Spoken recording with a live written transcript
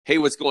Hey,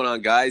 what's going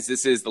on, guys?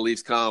 This is the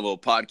Leafs Convo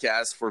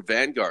podcast for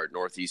Vanguard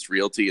Northeast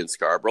Realty in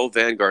Scarborough,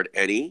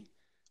 vanguardne.ca.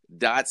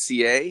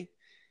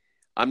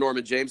 I'm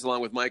Norman James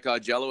along with Mike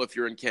Augello. If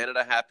you're in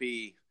Canada,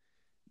 happy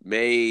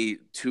May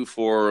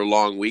 2-4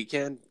 long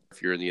weekend.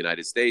 If you're in the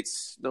United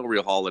States, no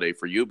real holiday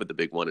for you, but the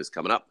big one is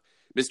coming up.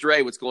 Mr.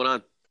 A, what's going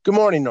on? Good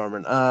morning,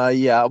 Norman.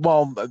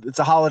 Well, it's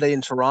a holiday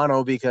in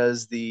Toronto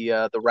because the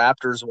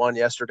Raptors won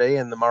yesterday,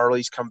 and the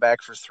Marlies come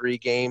back for 3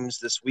 games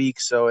this week.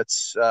 So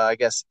it's I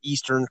guess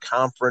Eastern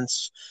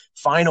Conference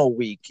final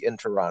week in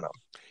Toronto.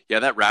 Yeah,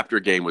 that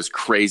Raptor game was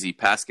crazy.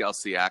 Pascal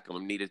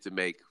Siakam needed to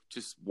make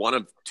just one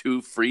of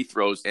two free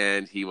throws,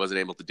 and he wasn't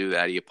able to do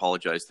that. He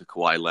apologized to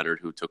Kawhi Leonard,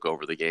 who took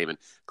over the game. And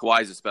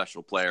Kawhi's a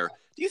special player.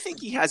 Do you think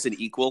he has an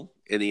equal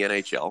in the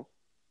NHL?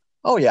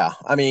 Oh yeah,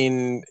 I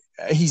mean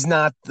he's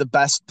not the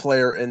best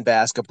player in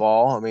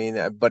basketball. I mean,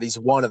 but he's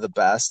one of the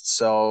best.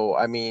 So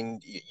I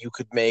mean, you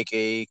could make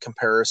a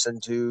comparison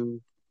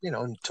to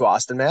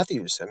Austin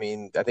Matthews. I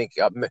mean, I think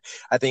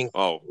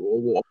Oh,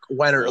 boy.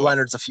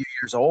 Leonard's a few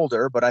years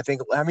older, but I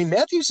mean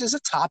Matthews is a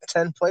top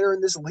 10 player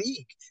in this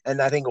league,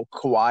 and I think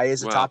Kawhi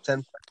is a Well, top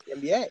 10 player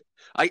in the NBA.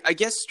 I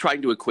guess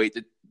trying to equate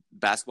the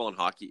basketball and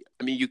hockey,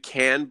 I mean, you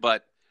can,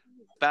 but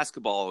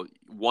basketball,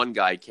 one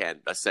guy can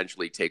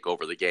essentially take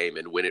over the game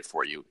and win it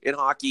for you. In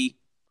hockey,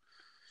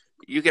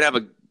 you can have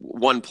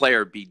one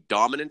player be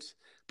dominant,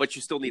 but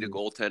you still need a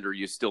goaltender.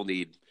 You still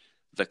need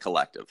the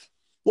collective.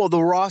 Well,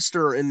 the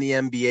roster in the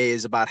NBA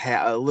is about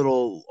a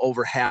little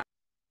over half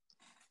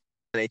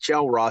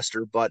NHL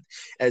roster, but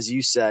as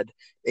you said,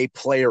 a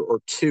player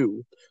or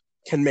two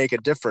can make a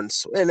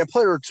difference, and a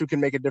player or two can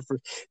make a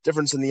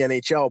difference in the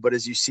NHL. But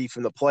as you see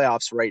from the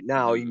playoffs right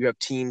now, Mm-hmm. you have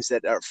teams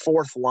that are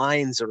fourth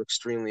lines are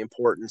extremely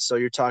important. So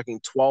you're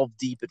talking 12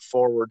 deep at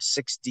forward,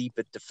 6 deep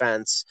at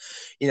defense.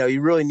 You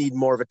really need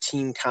more of a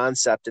team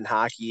concept in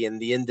hockey,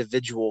 and the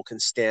individual can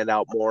stand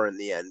out more in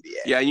the NBA.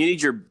 Yeah, and you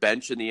need your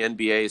bench in the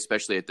NBA,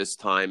 especially at this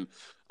time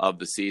of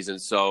the season.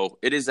 So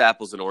it is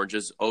apples and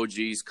oranges.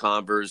 OGs,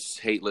 Converse,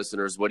 hate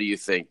listeners, what do you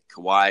think?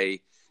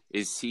 Kawhi,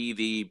 is he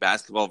the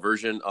basketball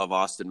version of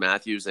Austin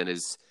Matthews, and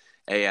is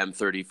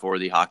AM34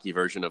 the hockey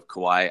version of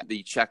Kawhi?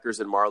 The Checkers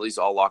and Marlies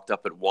all locked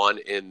up at 1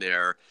 in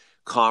their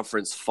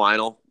conference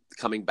final,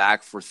 coming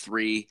back for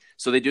 3.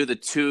 So they do the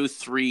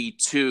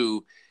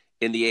 2-3-2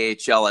 in the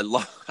AHL.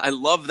 I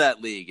love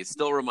that league. It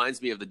still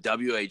reminds me of the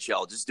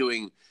WHL, just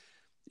doing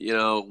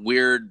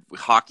weird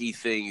hockey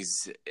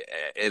things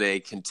in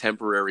a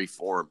contemporary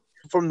form.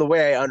 From the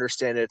way I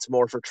understand it, it's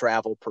more for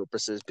travel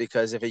purposes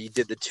because if you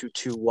did the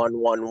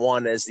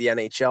 2-2-1-1-1 as the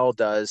NHL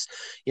does,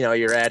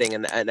 you're adding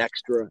an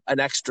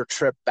extra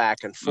trip back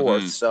and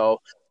forth. Mm-hmm. So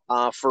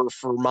for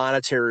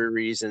monetary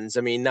reasons,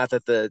 I mean, not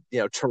that the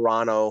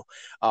Toronto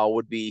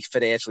would be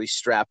financially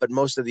strapped, but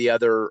most of the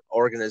other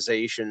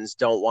organizations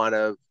don't want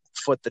to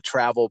foot the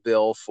travel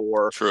bill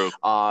for True.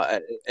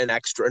 an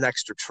extra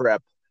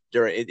trip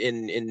during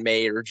in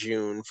May or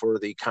June for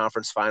the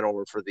conference final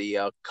or for the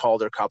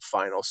Calder Cup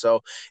final.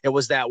 So it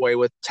was that way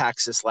with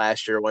Texas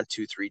last year, went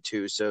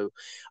 2-3-2. So,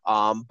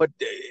 but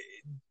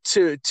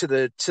to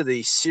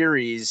the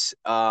series,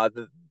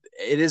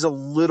 it is a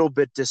little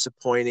bit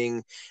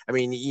disappointing. I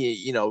mean,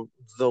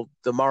 the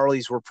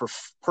Marlies were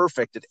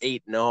perfect at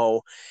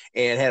 8-0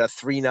 and had a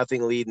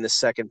 3-0 lead in the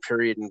second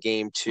period in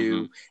game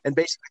Mm-hmm.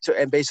 two,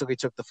 and basically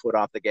took the foot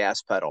off the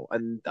gas pedal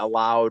and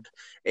allowed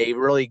a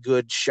really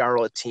good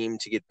Charlotte team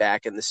to get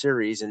back in the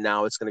series. And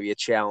now it's going to be a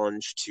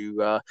challenge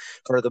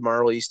for the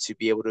Marlies to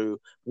be able to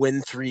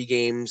win 3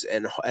 games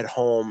and at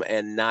home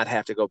and not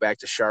have to go back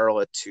to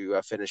Charlotte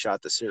to finish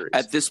out the series.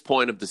 At this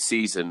point of the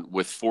season,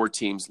 with 4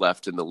 teams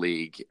left in the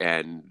league,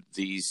 and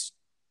these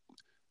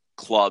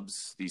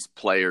clubs, these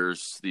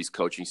players, these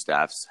coaching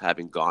staffs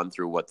having gone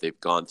through what they've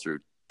gone through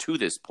to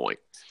this point,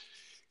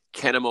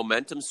 can a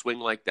momentum swing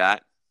like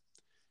that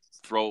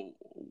throw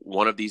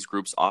one of these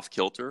groups off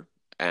kilter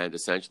and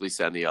essentially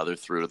send the other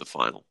through to the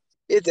final?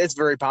 It's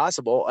very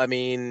possible. I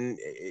mean,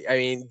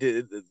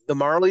 the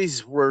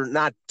Marlies were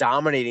not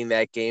dominating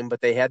that game,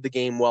 but they had the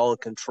game well in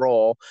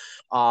control.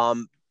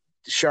 Um,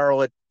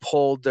 Charlotte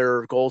pulled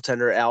their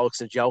goaltender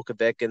Alex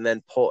Nedeljkovic and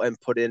then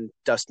put in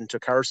Dustin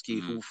Tokarski,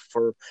 Mm-hmm. who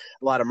for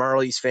a lot of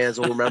Marlies fans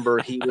will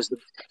remember he was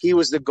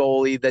the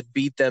goalie that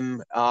beat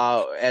them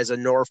as a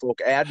Norfolk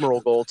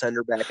Admiral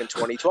goaltender back in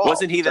 2012.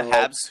 Wasn't he the So,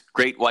 Habs'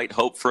 great white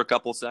hope for a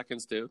couple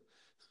seconds too?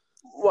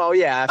 well,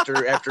 yeah,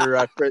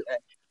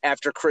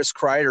 after Chris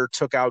Kreider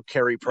took out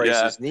Carey Yeah.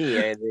 Price's knee,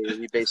 and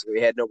he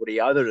basically had nobody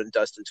other than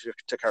Dustin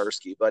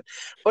Tokarski. But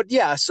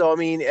yeah, so I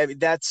mean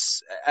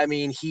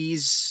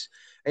he's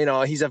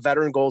a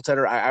veteran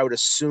goaltender. I would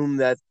assume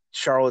that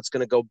Charlotte's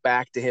going to go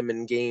back to him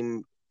in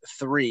game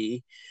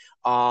 3.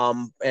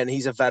 and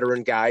he's a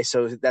veteran guy,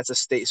 so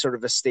that's sort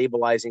of a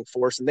stabilizing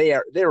force. And they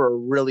were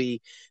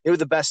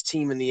the best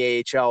team in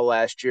the AHL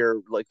last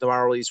year, like the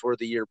Marlies were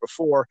the year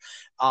before,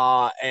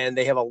 and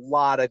they have a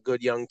lot of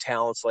good young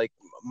talents like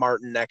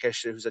Martin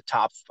Neckish, who's a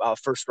top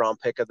first round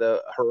pick of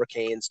the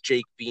Hurricanes,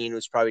 Jake Bean,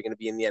 who's probably going to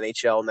be in the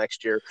NHL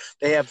next year.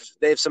 They have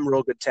some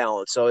real good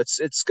talent, so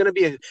it's going to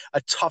be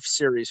a tough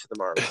series for the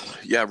Marlies.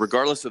 Yeah,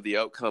 regardless of the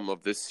outcome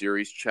of this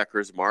series,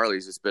 Checkers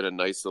Marlies, it's been a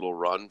nice little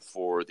run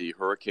for the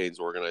Hurricanes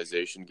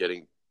organization,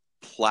 getting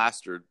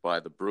plastered by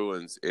the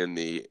Bruins in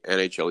the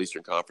NHL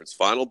Eastern Conference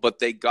Final, but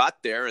they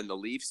got there and the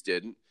Leafs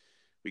didn't.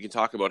 We can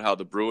talk about how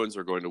the Bruins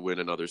are going to win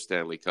another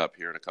Stanley Cup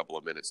here in a couple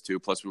of minutes too.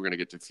 Plus, we're going to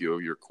get to a few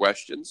of your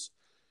questions.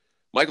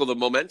 Michael, the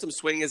momentum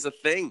swing is a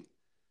thing.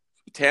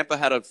 Tampa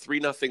had a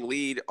 3-0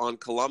 lead on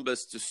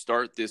Columbus to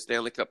start the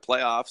Stanley Cup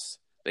playoffs.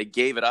 They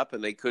gave it up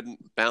and they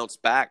couldn't bounce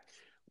back.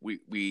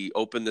 We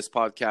opened this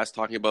podcast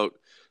talking about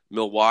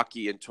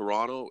Milwaukee and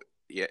Toronto,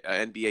 the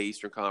NBA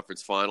Eastern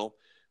Conference Final.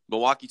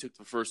 Milwaukee took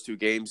the first 2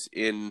 games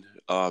in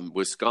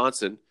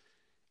Wisconsin.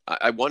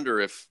 I wonder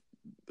if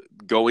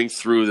going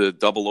through the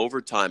double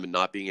overtime and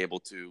not being able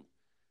to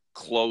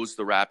close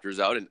the Raptors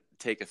out and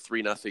take a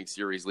 3-0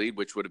 series lead,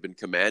 which would have been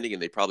commanding,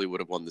 and they probably would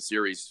have won the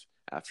series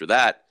after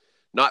that.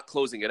 Not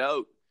closing it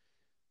out,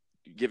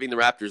 giving the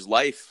Raptors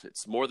life.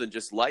 It's more than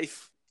just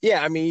life.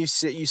 Yeah, I mean,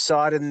 you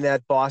saw it in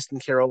that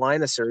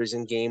Boston-Carolina series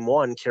in Game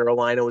 1.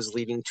 Carolina was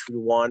leading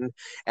 2-1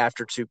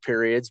 after 2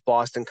 periods.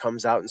 Boston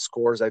comes out and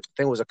scores, I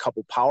think it was a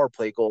couple power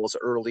play goals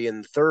early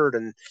in the third,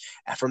 and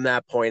from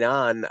that point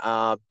on,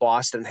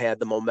 Boston had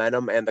the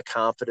momentum and the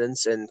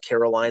confidence, and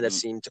Carolina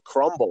seemed to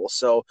crumble.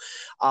 So,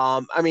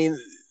 I mean,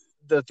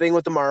 the thing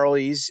with the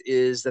Marlies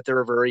is that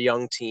they're a very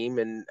young team,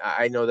 and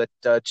I know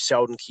that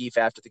Sheldon Keefe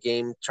after the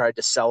game tried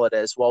to sell it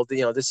as well.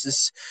 You know, this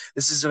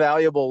is a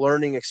valuable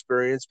learning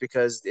experience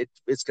because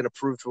it's going to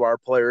prove to our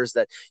players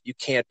that you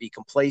can't be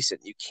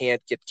complacent, you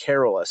can't get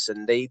careless,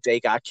 and they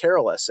got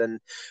careless. And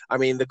I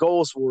mean, the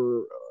goals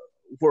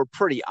were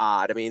pretty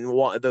odd. I mean,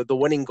 the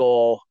winning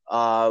goal,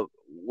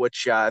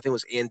 which I think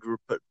was Andrew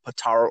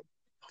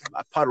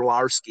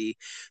Podlarski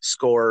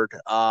scored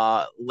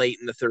late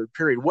in the third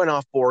period, went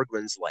off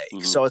Borgman's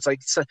leg. So it's like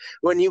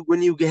when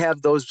you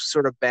have those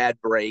sort of bad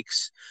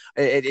breaks,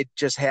 it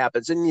just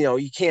happens. And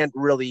you can't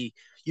really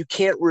rip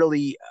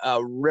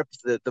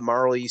the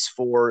Marlies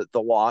for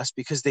the loss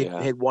because they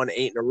had won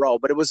 8 in a row.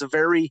 But it was a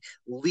very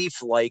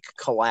Leaf-like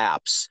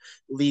collapse,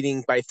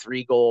 leading by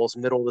 3 goals,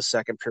 middle of the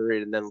second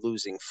period, and then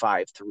losing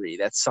 5-3.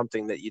 That's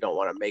something that you don't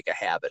want to make a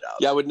habit of.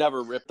 Yeah, I would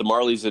never rip the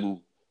Marlies in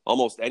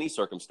almost any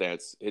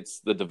circumstance. It's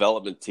the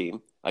development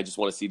team. I just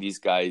want to see these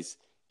guys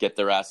get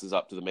their asses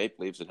up to the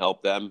Maple Leafs and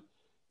help them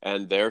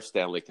and their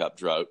Stanley Cup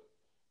drought.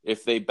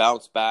 If they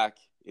bounce back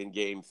in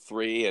Game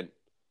 3 and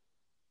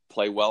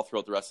play well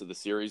throughout the rest of the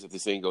series, if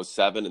this thing goes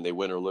 7 and they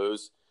win or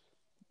lose,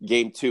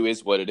 Game 2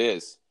 is what it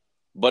is.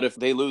 But if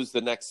they lose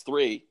the next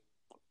 3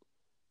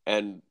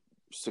 and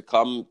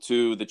succumb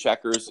to the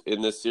Checkers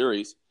in this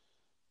series,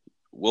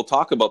 we'll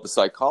talk about the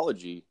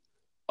psychology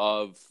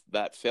of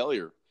that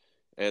failure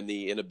and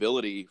the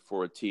inability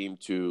for a team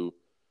to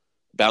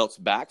bounce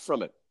back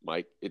from it,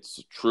 Mike.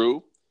 It's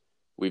true.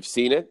 We've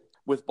seen it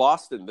with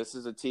Boston. This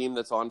is a team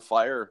that's on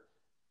fire.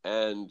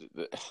 And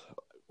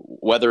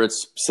whether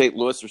it's St.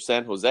 Louis or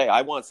San Jose,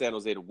 I want San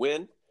Jose to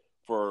win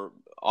for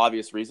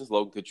obvious reasons.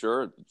 Logan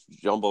Couture,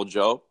 Jumbo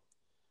Joe.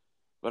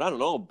 But I don't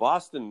know.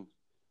 Boston,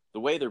 the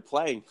way they're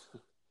playing,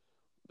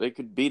 they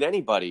could beat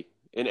anybody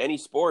in any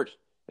sport,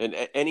 in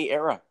any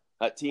era.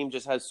 That team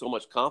just has so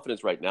much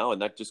confidence right now,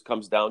 and that just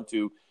comes down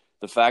to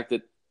the fact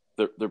that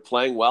they're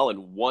playing well,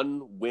 and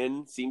one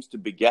win seems to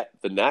beget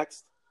the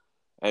next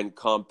and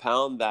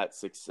compound that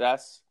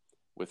success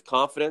with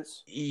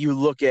confidence. You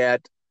look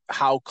at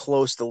how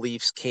close the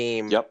Leafs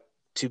came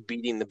to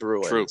beating the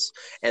Bruins. True.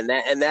 And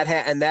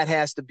that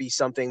has to be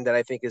something that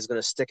I think is going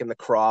to stick in the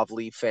craw of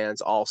Leaf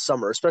fans all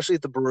summer, especially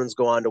if the Bruins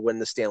go on to win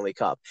the Stanley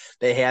Cup.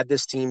 They had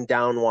this team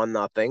down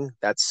 1-0.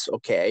 That's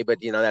okay, but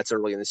that's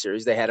early in the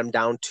series. They had them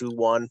down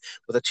 2-1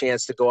 with a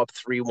chance to go up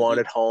 3-1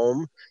 at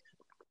home.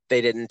 They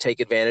didn't take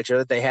advantage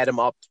of it. They had them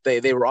up.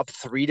 They were up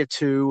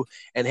 3-2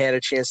 and had a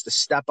chance to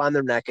step on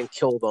their neck and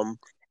kill them,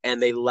 and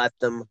they let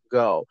them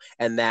go.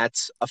 And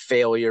that's a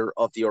failure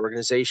of the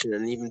organization.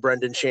 And even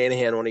Brendan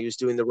Shanahan, when he was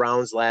doing the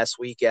rounds last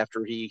week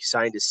after he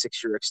signed his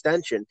 6-year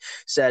extension,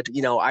 said,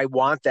 I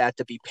want that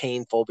to be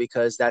painful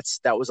because that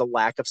was a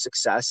lack of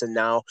success. And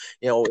now,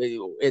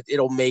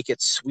 it'll make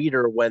it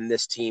sweeter when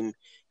this team,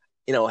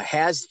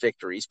 has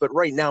victories. But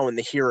right now, in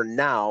the here and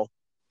now,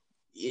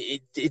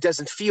 it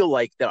doesn't feel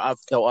like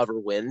they'll ever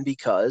win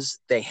because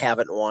they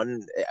haven't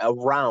won a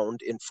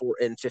round in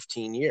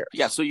 15 years.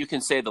 Yeah, so you can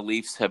say the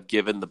Leafs have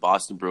given the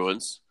Boston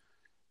Bruins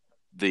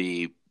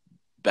the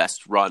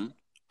best run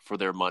for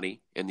their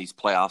money in these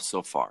playoffs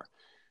so far.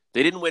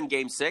 They didn't win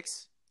Game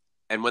 6,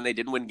 and when they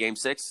didn't win Game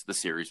 6, the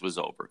series was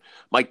over.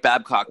 Mike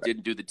Babcock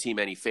didn't do the team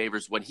any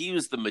favors. When he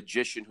was the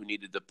magician who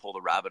needed to pull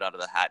the rabbit out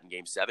of the hat in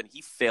Game 7,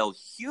 he failed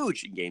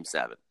huge in Game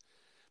 7.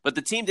 But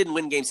the team didn't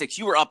win Game 6.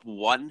 You were up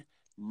 1-0.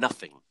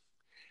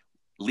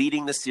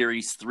 leading the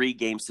series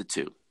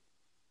 3-2.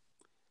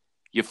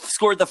 You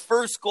scored the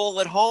first goal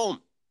at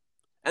home.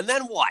 And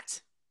then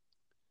what?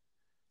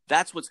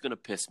 That's what's going to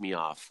piss me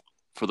off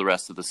for the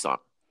rest of the summer.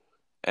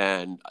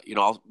 And,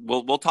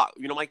 we'll talk,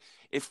 Mike,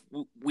 if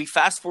we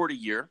fast forward a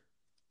year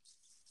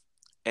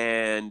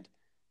and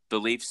the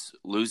Leafs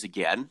lose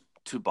again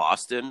to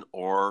Boston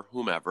or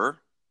whomever,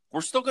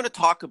 we're still going to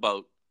talk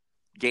about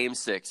Game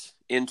 6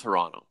 in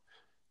Toronto.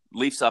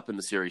 Leafs up in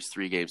the series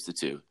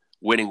 3-2,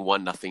 winning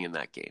 1-0 in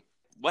that game.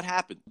 What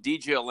happened?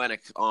 DJ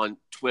Olenek on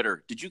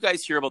Twitter. Did you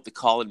guys hear about the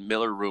Colin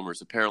Miller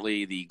rumors?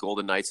 Apparently the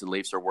Golden Knights and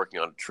Leafs are working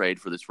on a trade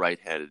for this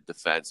right-handed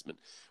defenseman.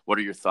 What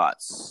are your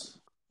thoughts?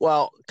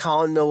 Well,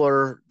 Colin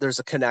Miller, there's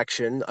a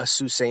connection, a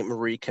Sault Ste.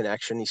 Marie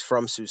connection. He's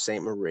from Sault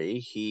Ste. Marie.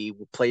 He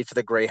played for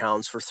the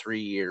Greyhounds for 3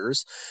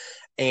 years.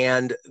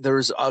 And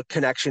there's a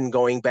connection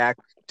going back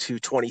to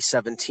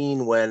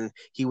 2017 when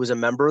he was a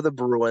member of the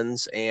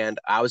Bruins, and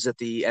I was at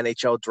the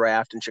NHL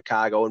draft in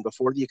Chicago. And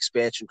before the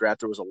expansion draft,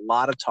 there was a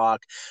lot of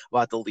talk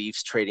about the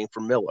Leafs trading for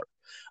Miller,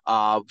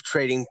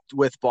 trading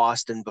with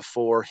Boston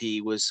before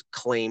he was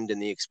claimed in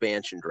the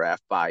expansion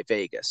draft by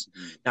Vegas.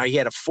 Mm-hmm. Now, he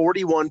had a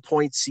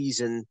 41-point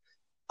season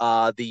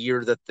the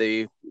year that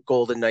the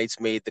Golden Knights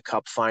made the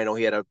Cup final.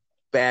 He had a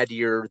bad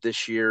year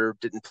this year,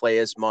 didn't play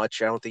as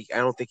much. I don't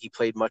think he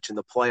played much in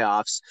the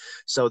playoffs.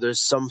 So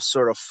there's some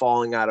sort of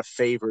falling out of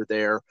favor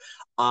there.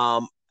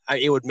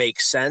 It would make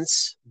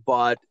sense,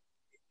 but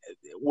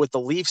with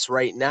the Leafs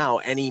right now,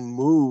 any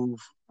move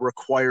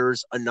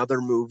requires another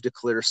move to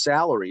clear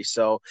salary.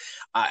 So,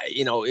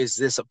 is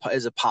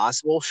it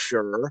possible?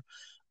 Sure.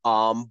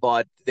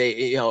 But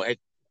they,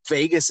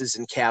 Vegas is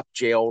in cap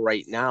jail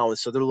right now, and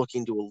so they're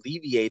looking to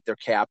alleviate their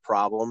cap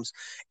problems.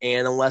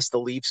 And unless the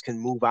Leafs can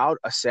move out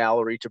a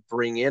salary to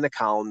bring in a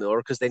Colin Miller,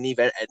 because they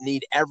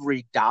need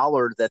every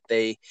dollar that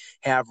they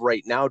have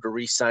right now to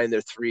re-sign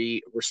their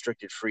 3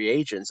 restricted free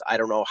agents, I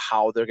don't know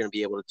how they're going to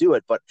be able to do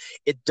it, but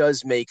it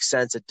does make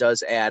sense. It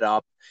does add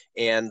up,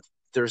 and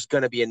there's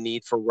going to be a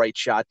need for right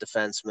shot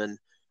defensemen.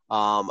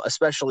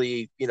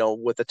 Especially,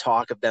 with the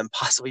talk of them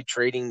possibly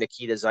trading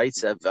Nikita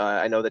Zaitsev.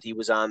 I know that he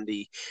was on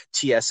the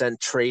TSN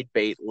trade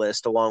bait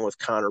list along with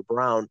Connor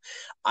Brown.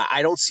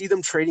 I don't see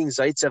them trading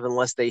Zaitsev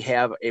unless they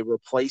have a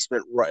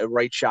replacement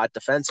right shot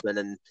defenseman.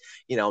 And,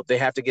 they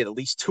have to get at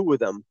least 2 of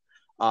them.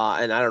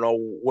 And I don't know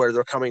where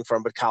they're coming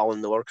from, but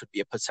Colin Miller could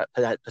be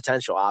a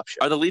potential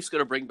option. Are the Leafs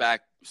going to bring back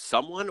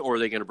someone, or are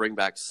they going to bring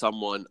back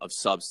someone of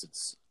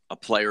substance, a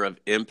player of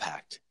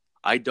impact?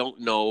 I don't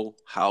know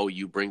how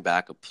you bring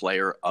back a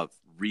player of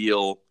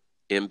real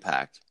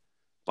impact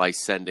by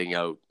sending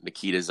out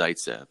Nikita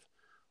Zaitsev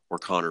or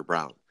Connor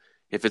Brown.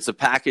 If it's a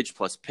package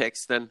plus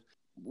picks, then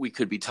we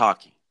could be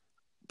talking.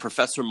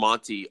 Professor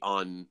Monty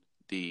on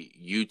the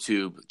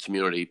YouTube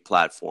community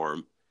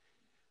platform,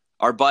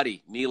 our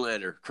buddy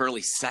Nylander,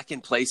 currently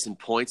 2nd place in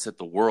points at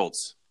the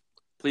Worlds.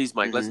 Please,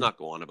 Mike, let's not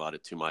go on about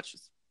it too much.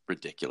 It's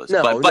ridiculous.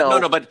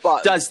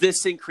 But does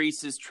this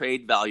increase his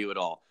trade value at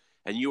all?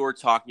 And you were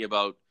talking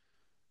about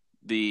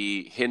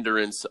the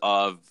hindrance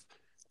of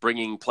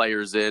bringing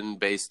players in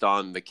based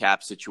on the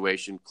cap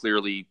situation.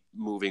 Clearly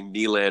moving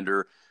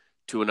Nylander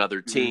to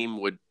another team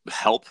would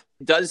help.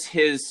 Does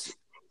his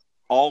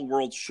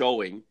all-world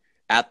showing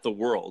at the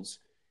Worlds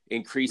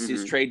increase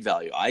his trade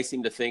value? I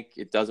seem to think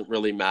it doesn't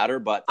really matter,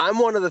 but I'm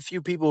one of the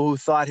few people who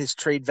thought his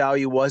trade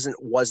value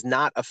was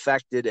not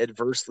affected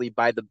adversely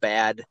by the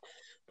bad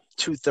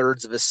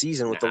 2/3 of a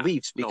season with the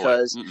Leafs,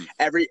 because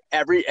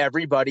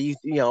everybody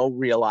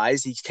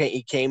realized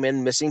he came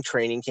in missing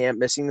training camp,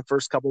 missing the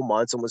first couple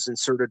months, and was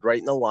inserted right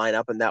in the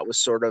lineup, and that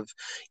was sort of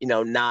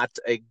not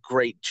a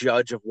great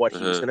judge of what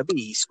he was going to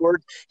be.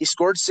 He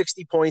scored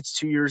 60 points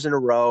 2 years in a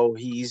row.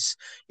 He's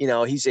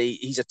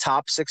a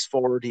top 6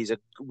 forward. He's a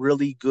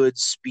really good,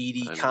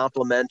 speedy,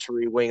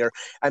 complementary winger.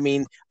 I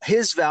mean,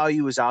 his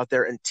value is out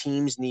there, and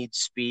teams need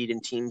speed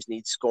and teams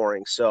need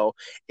scoring. So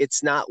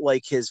it's not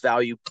like his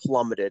value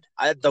plummeted.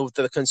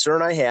 The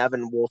concern I have,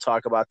 and we'll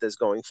talk about this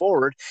going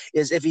forward,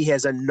 is if he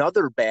has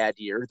another bad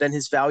year, then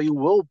his value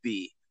will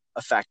be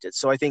affected.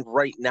 So I think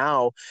right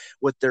now,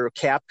 with their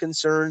cap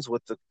concerns,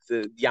 with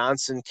the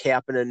Janssen,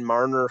 Kapanen, and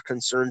Marner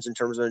concerns in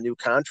terms of a new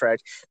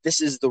contract,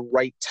 this is the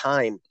right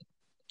time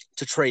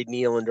to trade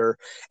Nylander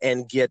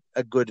and get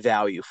a good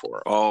value for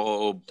him.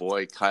 Oh,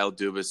 boy, Kyle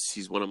Dubas,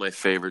 he's one of my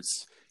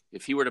favorites.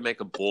 If he were to make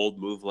a bold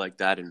move like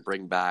that and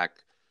bring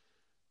back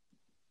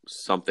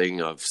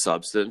something of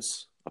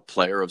substance, a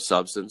player of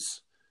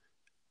substance,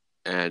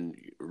 and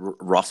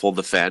ruffle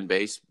the fan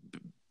base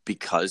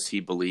because he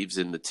believes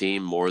in the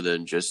team more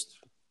than just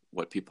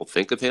what people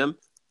think of him,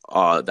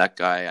 that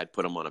guy, I'd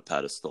put him on a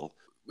pedestal.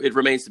 It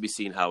remains to be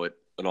seen how it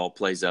all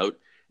plays out.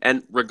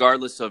 And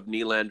regardless of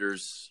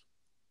Nylander's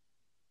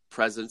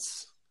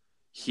presence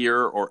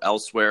here or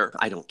elsewhere,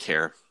 I don't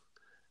care.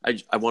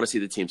 I want to see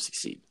the team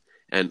succeed.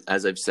 And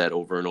as I've said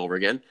over and over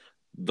again,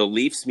 the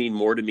Leafs mean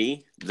more to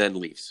me than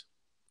Leafs.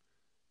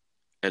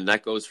 And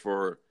that goes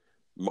for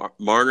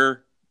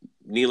Marner,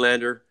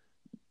 Nylander,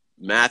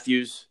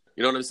 Matthews.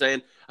 You know what I'm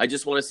saying? I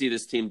just want to see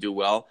this team do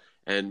well.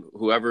 And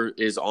whoever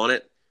is on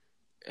it,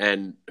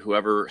 and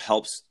whoever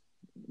helps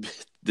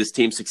this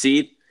team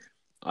succeed,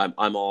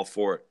 I'm all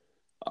for it.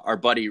 Our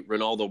buddy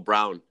Ronaldo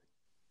Brown,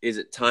 is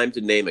it time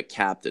to name a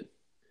captain?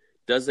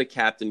 Does a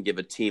captain give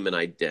a team an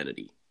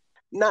identity?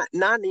 Not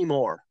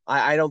anymore.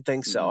 I don't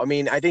think so. Mm-hmm. I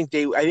mean, I think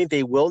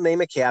they will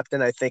name a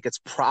captain. I think it's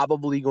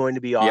probably going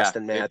to be Yeah,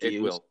 Austin it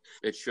Matthews. will.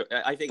 It should.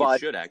 I think it But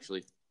should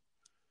actually.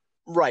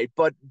 right,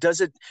 but does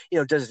it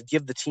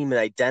give the team an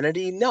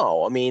identity?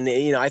 No. I mean,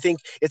 I think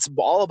it's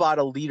all about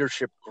a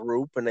leadership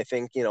group, and I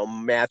think,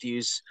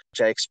 Matthews,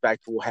 which I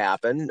expect will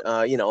happen.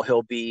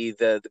 He'll be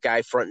the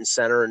guy front and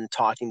center and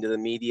talking to the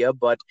media,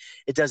 but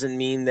it doesn't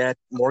mean that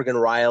Morgan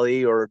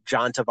Riley or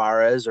John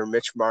Tavares or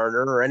Mitch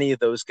Marner or any of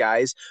those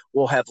guys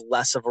will have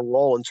less of a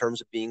role in terms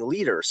of being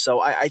leaders.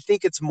 So I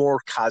think it's more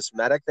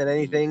cosmetic than Mm-hmm.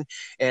 anything.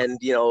 And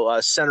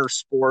Center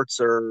Sports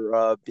or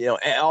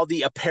all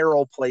the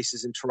apparel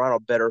places in Toronto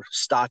better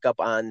stock up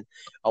on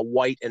a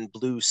white and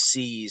blue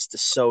C's to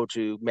sew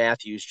to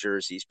Matthews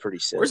jerseys pretty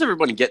Where's soon.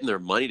 everyone getting their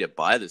money to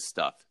buy this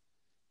stuff?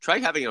 Try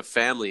having a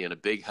family and a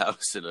big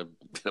house and a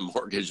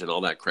mortgage and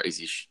all that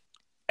crazy shit.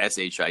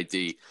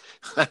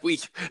 we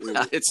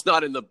it's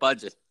not in the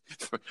budget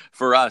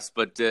for us,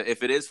 but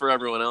if it is for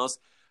everyone else,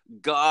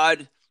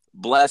 God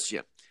bless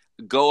you.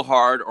 Go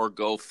hard or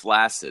go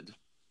flaccid.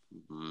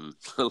 Come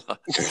on.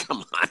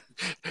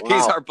 He's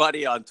Wow. our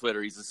buddy on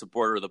Twitter. He's a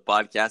supporter of the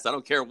podcast. I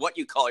don't care what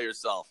you call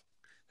yourself.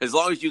 As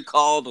long as you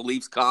call the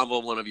Leafs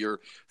Convo one of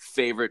your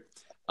favorite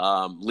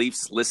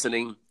Leafs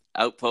listening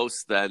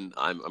outposts, then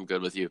I'm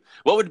good with you.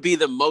 What would be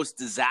the most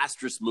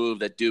disastrous move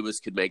that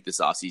Dubas could make this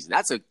offseason?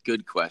 That's a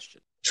good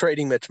question.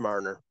 Trading Mitch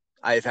Marner.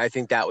 I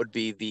think that would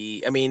be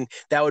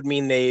that would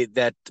mean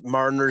that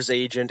Marner's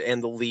agent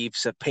and the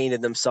Leafs have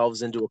painted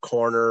themselves into a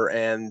corner,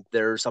 and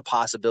there's a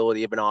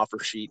possibility of an offer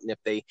sheet. And if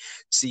they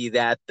see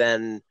that,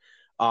 then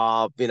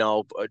a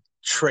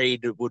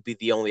trade would be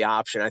the only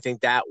option. I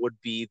think that would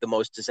be the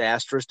most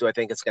disastrous. Do I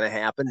think it's going to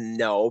happen?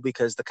 No,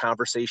 because the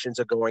conversations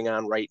are going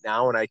on right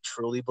now, and I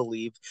truly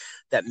believe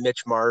that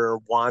Mitch Marner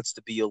wants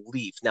to be a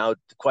Leaf. Now,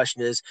 the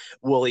question is,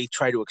 will he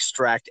try to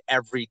extract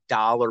every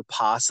dollar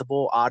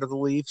possible out of the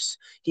Leafs?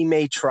 He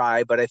may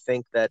try, but I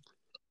think that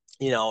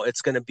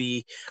it's going to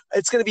be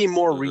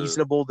more Mm-hmm.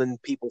 reasonable than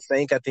people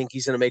think. I think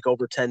he's going to make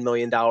over $10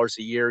 million a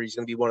year. He's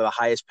going to be one of the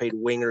highest paid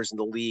wingers in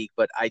the league,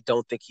 but I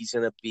don't think he's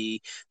going to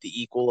be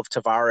the equal of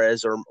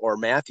Tavares or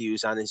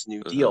Matthews on his new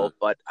Mm-hmm. deal.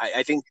 But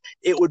I think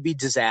it would be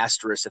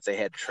disastrous if they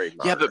had to trade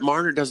Yeah, but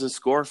Marner. Marner doesn't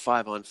score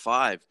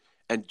 5-on-5,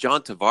 and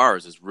John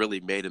Tavares has really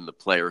made him the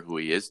player who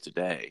he is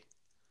today.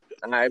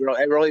 And I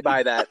really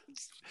buy that.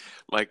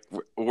 Like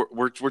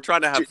we're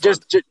trying to have fun.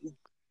 Just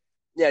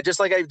yeah, just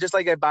like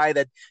I buy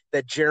that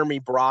Jeremy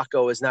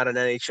Bracco is not an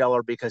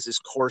NHLer because his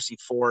Corsi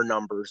 4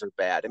 numbers are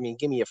bad. I mean,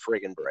 give me a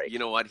friggin' break. You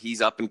know what?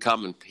 He's up and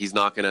coming. He's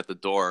knocking at the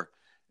door,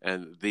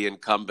 and the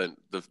incumbent,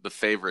 the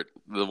favorite,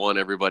 the one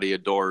everybody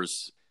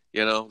adores.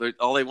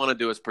 All they want to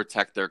do is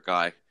protect their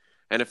guy,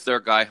 and if their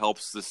guy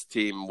helps this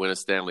team win a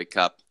Stanley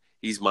Cup,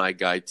 he's my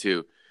guy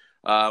too.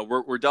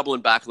 We're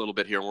doubling back a little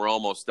bit here, and we're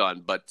almost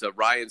done. But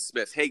Ryan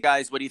Smith, hey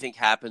guys, what do you think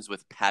happens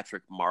with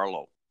Patrick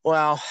Marleau?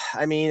 Well,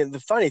 I mean, the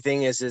funny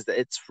thing is that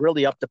it's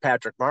really up to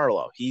Patrick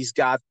Marleau. He's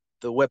got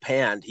the whip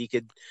hand. He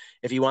could,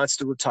 if he wants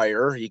to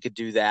retire, he could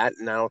do that,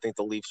 and I don't think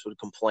the Leafs would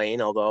complain.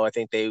 Although I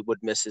think they would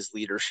miss his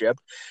leadership.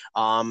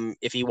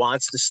 If he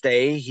wants to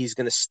stay, he's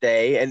going to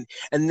stay.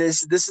 And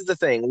this is the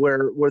thing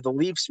where the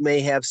Leafs may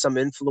have some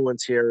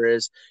influence here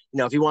is,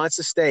 if he wants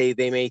to stay,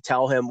 they may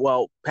tell him,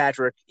 well,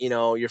 Patrick,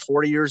 you're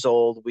 40 years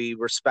old. We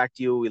respect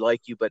you. We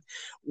like you, but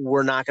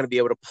we're not going to be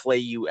able to play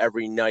you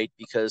every night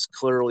because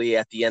clearly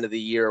at the end of the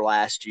year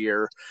last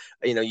year,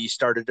 you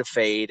started to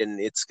fade, and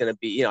it's going to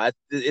be,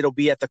 it'll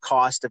be at the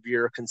cost of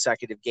your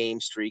consecutive game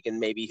streak. And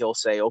maybe he'll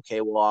say,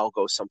 okay, well, I'll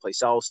go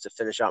someplace else to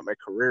finish out my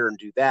career and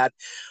do that.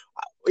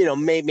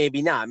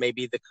 Maybe not.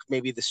 Maybe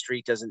the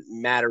streak doesn't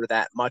matter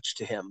that much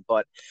to him.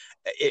 But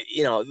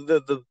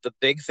the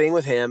big thing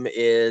with him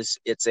is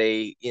it's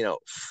a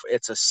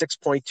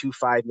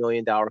 $6.25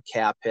 million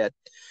cap hit.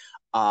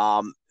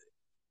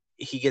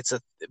 He gets a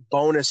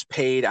bonus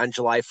paid on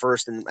July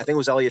 1st, and I think it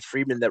was Elliot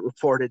Friedman that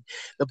reported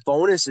the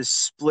bonus is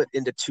split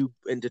into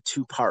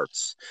two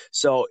parts.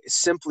 So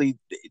simply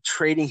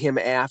trading him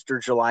after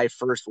July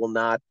 1st will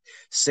not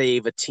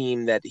save a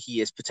team that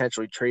he is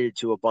potentially traded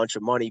to a bunch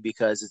of money,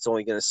 because it's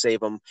only going to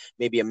save him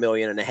maybe $1.5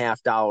 million,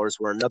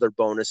 where another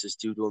bonus is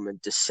due to him in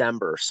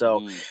December.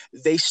 So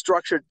they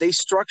structured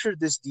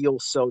this deal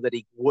so that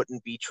he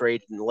wouldn't be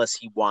traded unless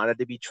he wanted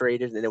to be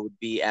traded, and it would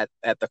be at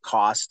the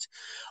cost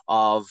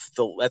of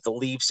the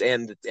Leafs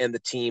and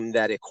the team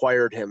that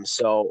acquired him.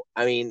 So,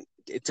 I mean,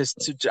 just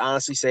to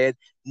honestly say it,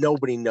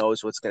 nobody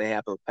knows what's going to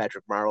happen with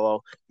Patrick Marleau.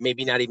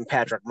 Maybe not even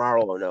Patrick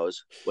Marleau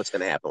knows what's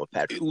going to happen with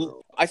Patrick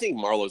Marleau. I think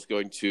Marleau's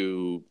going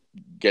to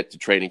get to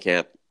training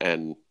camp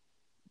and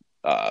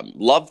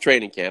love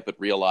training camp, but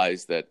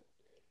realize that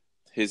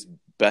his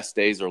best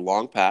days are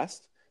long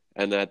past,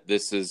 and that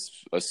this is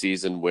a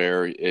season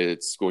where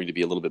it's going to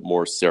be a little bit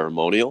more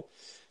ceremonial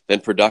than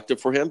productive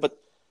for him. But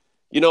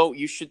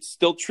you should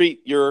still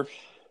treat your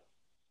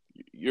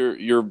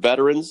your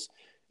veterans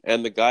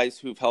and the guys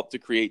who've helped to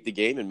create the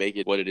game and make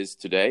it what it is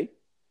today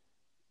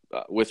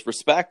with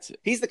respect.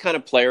 He's the kind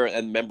of player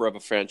and member of a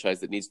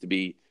franchise that needs to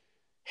be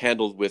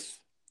handled with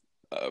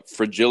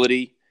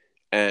fragility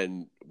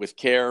and with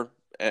care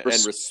and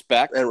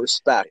respect. And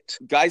respect.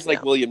 Guys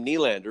like William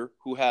Nylander,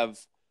 who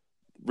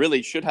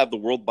should have the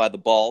world by the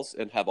balls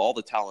and have all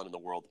the talent in the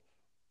world,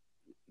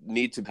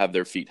 need to have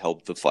their feet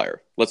held to the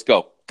fire. Let's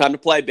go. Time to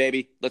play,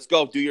 baby. Let's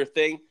go. Do your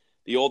thing.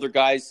 The older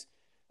guys,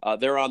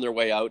 they're on their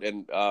way out.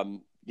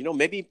 And,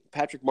 maybe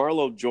Patrick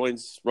Marleau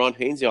joins Ron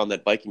Hainsey on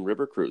that Viking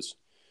River cruise.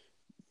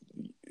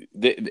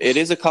 It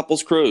is a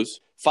couple's cruise.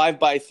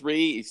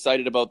 5x3,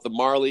 excited about the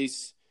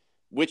Marlies.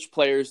 Which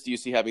players do you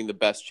see having the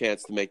best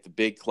chance to make the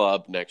big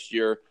club next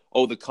year?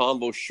 Oh, the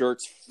Convo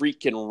shirts,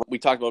 freaking. We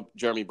talked about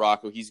Jeremy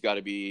Bracco. He's got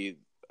to be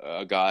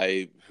a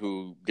guy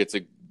who gets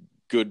a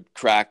good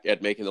crack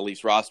at making the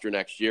Leafs roster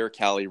next year.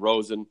 Calle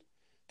Rosen,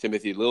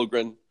 Timothy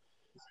Liljegren,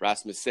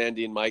 Rasmus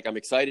Sandin, Mike. I'm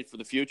excited for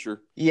the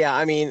future. Yeah,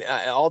 I mean,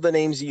 all the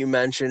names that you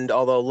mentioned,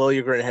 although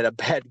Liljegren had a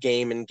bad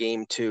game in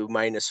game 2,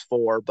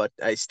 -4, but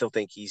I still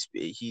think he's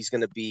going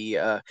to be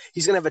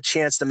he's going to have a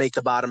chance to make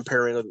the bottom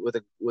pairing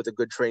with a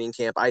good training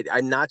camp.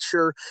 I'm not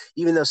sure,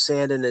 even though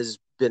Sandin has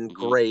been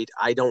great,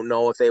 I don't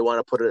know if they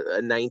want to put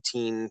a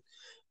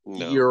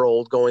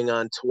 19-year-old going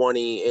on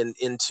 20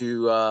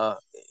 into the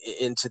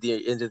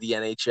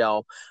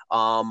NHL.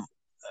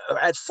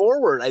 At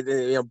forward, I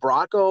think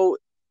Bracco.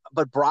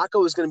 But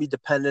Bracco is going to be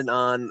dependent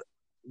on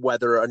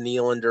whether a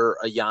Nylander,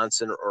 a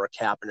Janssen, or a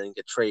Kapanen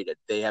get traded.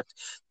 They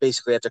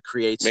basically have to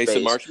create space.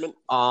 Mason Marchment?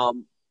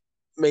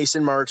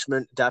 Mason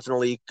Marchment,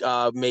 definitely.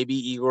 Maybe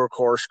Igor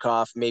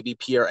Korshkov, maybe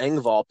Pierre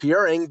Engvall.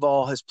 Pierre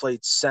Engvall has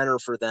played center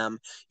for them.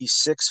 He's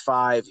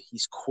 6'5".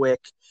 He's quick.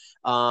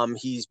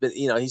 He's been,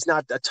 he's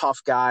not a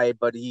tough guy,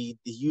 but he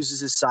uses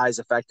his size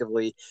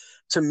effectively.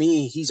 To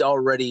me, he's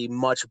already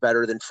much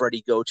better than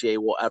Freddie Gauthier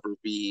will ever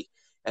be.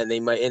 And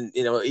they might,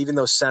 even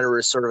though center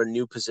is sort of a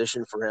new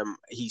position for him,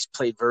 he's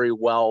played very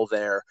well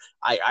there.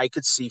 I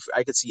could see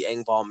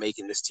Engvall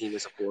making this team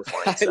as a fourth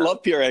line. I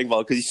love Pierre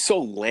Engvall because he's so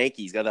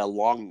lanky. He's got that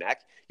long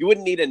neck. You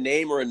wouldn't need a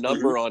name or a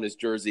number on his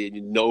jersey, and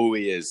you know who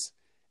he is.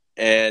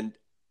 And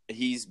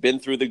he's been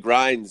through the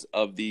grinds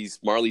of these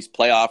Marlies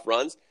playoff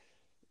runs.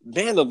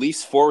 Man, the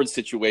Leafs forward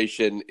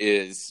situation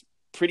is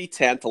pretty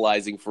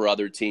tantalizing for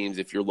other teams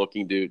if you're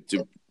looking to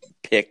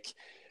pick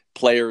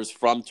players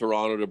from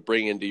Toronto to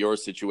bring into your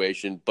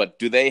situation, but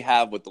do they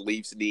have what the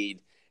Leafs need,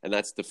 and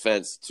that's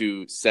defense,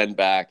 to send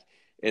back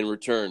in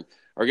return?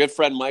 Our good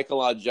friend Michael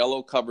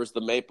Augello covers the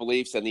Maple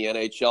Leafs and the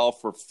NHL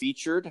for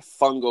Featured,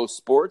 Fungo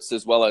Sports,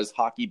 as well as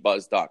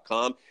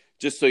HockeyBuzz.com.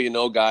 Just so you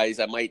know, guys,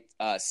 I might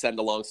send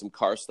along some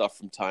car stuff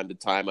from time to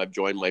time. I've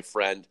joined my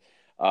friend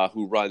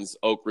who runs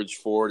Oak Ridge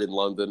Ford in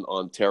London,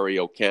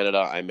 Ontario,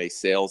 Canada. I'm a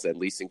sales and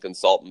leasing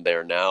consultant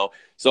there now.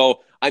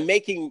 So I'm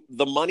making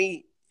the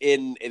money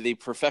in the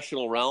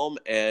professional realm,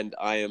 and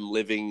I am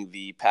living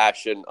the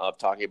passion of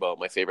talking about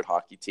my favorite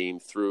hockey team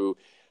through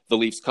the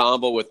Leafs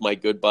Convo with my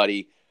good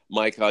buddy,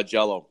 Mike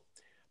Augello.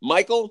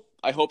 Michael,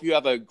 I hope you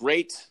have a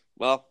great,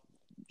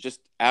 just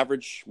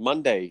average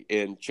Monday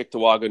in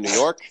Cheektowaga, New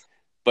York,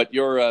 but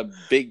your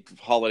big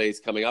holidays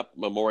coming up,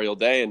 Memorial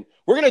Day, and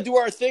we're going to do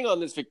our thing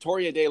on this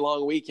Victoria Day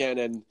long weekend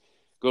and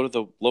go to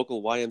the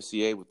local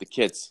YMCA with the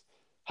kids.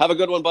 Have a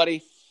good one,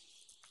 buddy.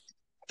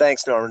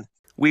 Thanks, Norman.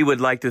 We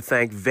would like to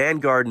thank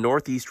Vanguard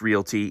Northeast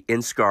Realty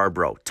in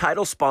Scarborough,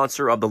 title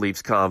sponsor of the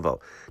Leafs Convo,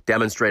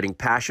 demonstrating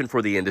passion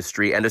for the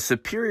industry and a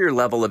superior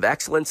level of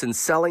excellence in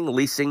selling,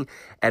 leasing,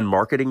 and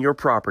marketing your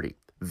property.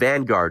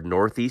 Vanguard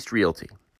Northeast Realty.